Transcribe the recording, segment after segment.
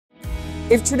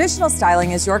If traditional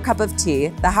styling is your cup of tea,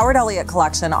 the Howard Elliott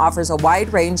collection offers a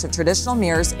wide range of traditional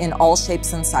mirrors in all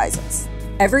shapes and sizes.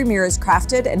 Every mirror is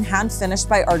crafted and hand-finished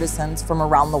by artisans from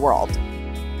around the world.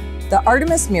 The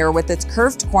Artemis mirror with its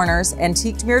curved corners,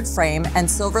 antiqued mirrored frame, and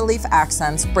silver leaf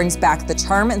accents brings back the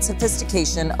charm and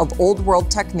sophistication of old world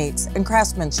techniques and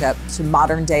craftsmanship to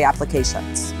modern day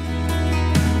applications.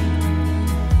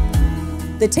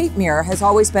 The Tate mirror has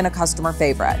always been a customer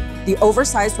favorite. The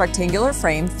oversized rectangular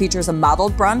frame features a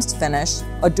mottled bronze finish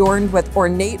adorned with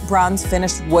ornate bronze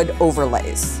finished wood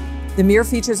overlays. The mirror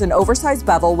features an oversized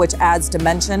bevel which adds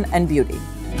dimension and beauty.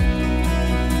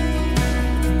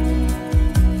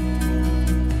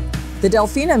 The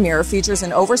Delphina mirror features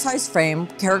an oversized frame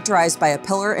characterized by a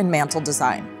pillar and mantle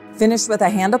design. Finished with a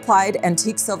hand-applied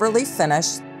antique silver leaf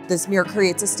finish, this mirror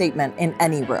creates a statement in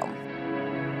any room.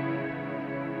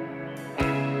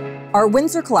 Our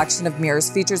Windsor collection of mirrors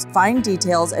features fine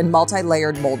details and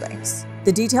multi-layered moldings.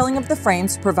 The detailing of the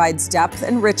frames provides depth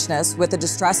and richness with a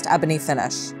distressed ebony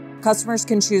finish. Customers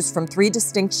can choose from 3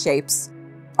 distinct shapes: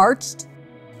 arched,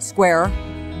 square,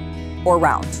 or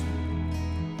round.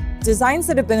 Designs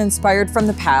that have been inspired from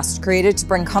the past, created to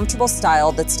bring comfortable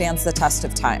style that stands the test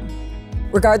of time.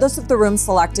 Regardless of the room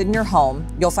selected in your home,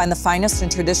 you'll find the finest in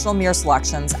traditional mirror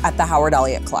selections at the Howard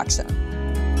Elliott collection.